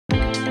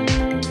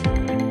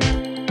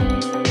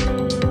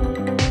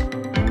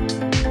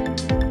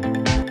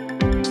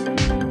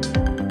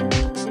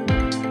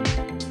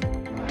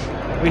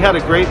We had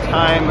a great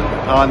time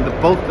on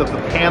both of the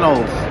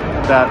panels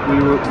that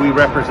we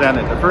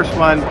represented. The first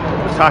one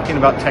was talking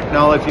about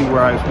technology, where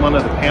I was one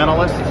of the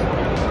panelists.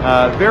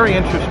 Very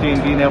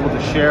interesting being able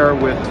to share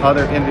with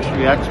other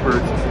industry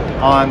experts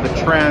on the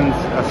trends,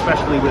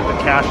 especially with the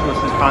cashless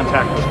and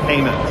contactless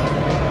payments.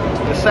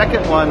 The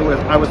second one was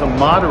I was a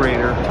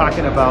moderator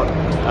talking about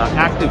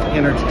active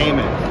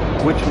entertainment,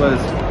 which was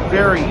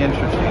very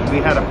interesting.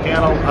 We had a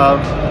panel of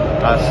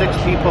 6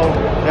 people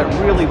that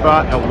really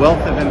brought a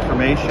wealth of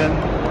information,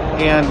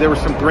 and there were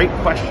some great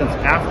questions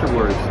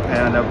afterwards,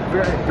 and a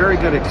very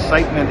good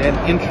excitement and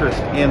interest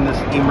in this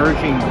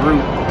emerging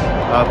group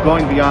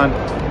going beyond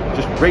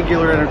just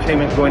regular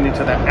entertainment, going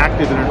into that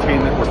active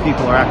entertainment where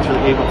people are actually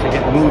able to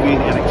get moving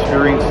and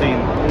experiencing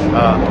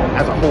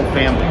as a whole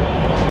family.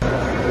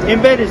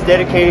 Embed is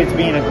dedicated to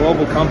being a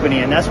global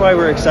company, and that's why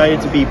we're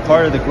excited to be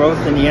part of the growth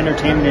in the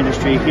entertainment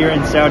industry here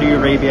in Saudi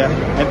Arabia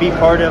and be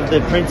part of the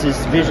Prince's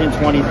Vision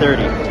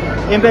 2030.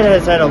 Embed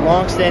has had a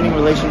long-standing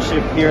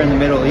relationship here in the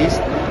Middle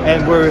East,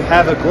 and we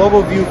have a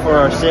global view for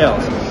our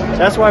sales.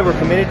 That's why we're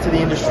committed to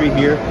the industry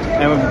here,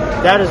 and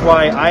that is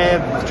why I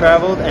have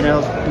traveled,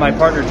 and my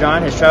partner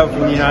John has traveled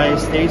from the United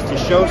States to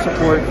show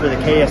support for the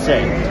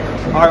KSA.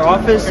 Our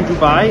office in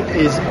Dubai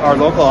is our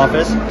local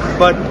office,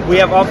 but we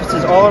have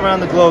offices all around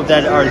the globe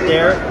that are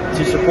there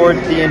to support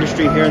the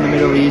industry here in the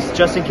Middle East,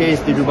 just in case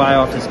the Dubai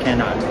office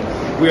cannot.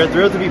 We are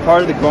thrilled to be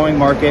part of the growing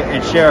market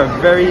and share a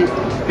very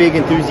big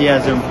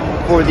enthusiasm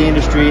for the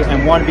industry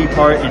and want to be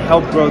part and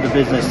help grow the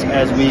business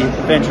as we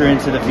venture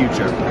into the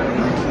future.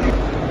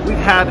 We've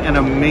had an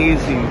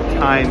amazing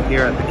time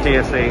here at the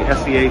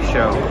KSA SEA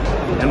Show,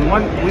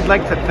 and we'd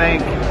like to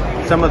thank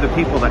some of the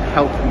people that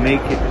helped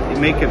make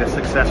it a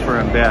success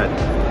for Embed.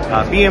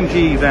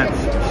 BMG Events,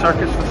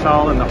 Sarkis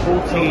Faisal and the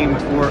whole team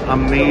were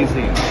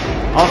amazing.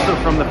 Also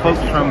from the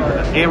folks from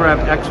Arab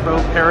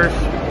Expo, Paris,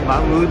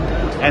 Mahmoud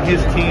and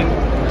his team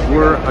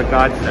were a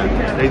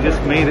godsend. They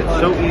just made it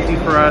so easy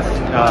for us,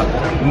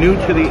 new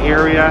to the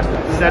area,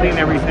 setting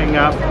everything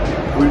up.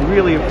 We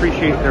really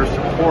appreciate their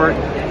support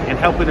and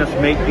helping us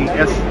make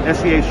the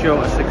SEA Show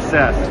a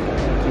success.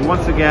 And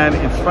once again,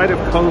 in spite of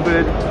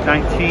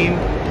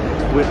COVID-19,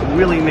 what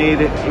really made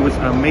it was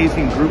an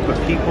amazing group of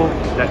people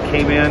that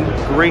came in,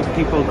 great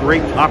people,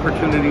 great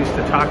opportunities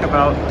to talk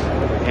about,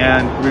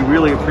 and we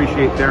really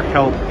appreciate their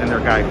help and their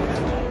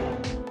guidance.